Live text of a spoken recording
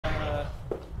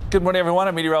Good morning, everyone.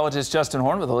 I'm meteorologist Justin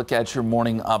Horn with a look at your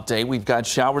morning update. We've got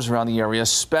showers around the area,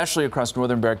 especially across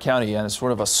northern Bexar County, and it's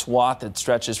sort of a swath that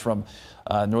stretches from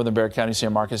northern Bexar County,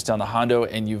 San Marcos down to Hondo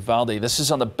and Uvalde. This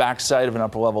is on the backside of an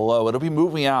upper level low. It'll be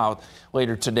moving out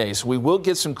later today, so we will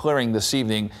get some clearing this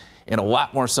evening and a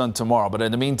lot more sun tomorrow. But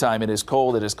in the meantime, it is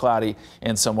cold, it is cloudy,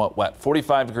 and somewhat wet.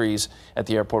 45 degrees at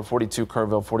the airport, 42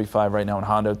 Kerrville, 45 right now in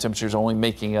Hondo. Temperatures only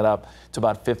making it up to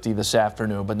about 50 this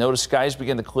afternoon. But notice skies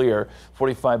begin to clear,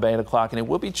 45 by 8 o'clock, and it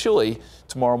will be chilly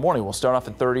tomorrow morning. We'll start off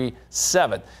at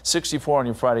 37, 64 on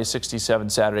your Friday, 67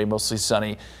 Saturday, mostly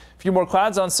sunny. A few more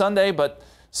clouds on Sunday, but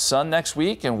sun next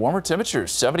week and warmer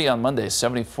temperatures, 70 on Monday,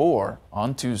 74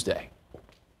 on Tuesday.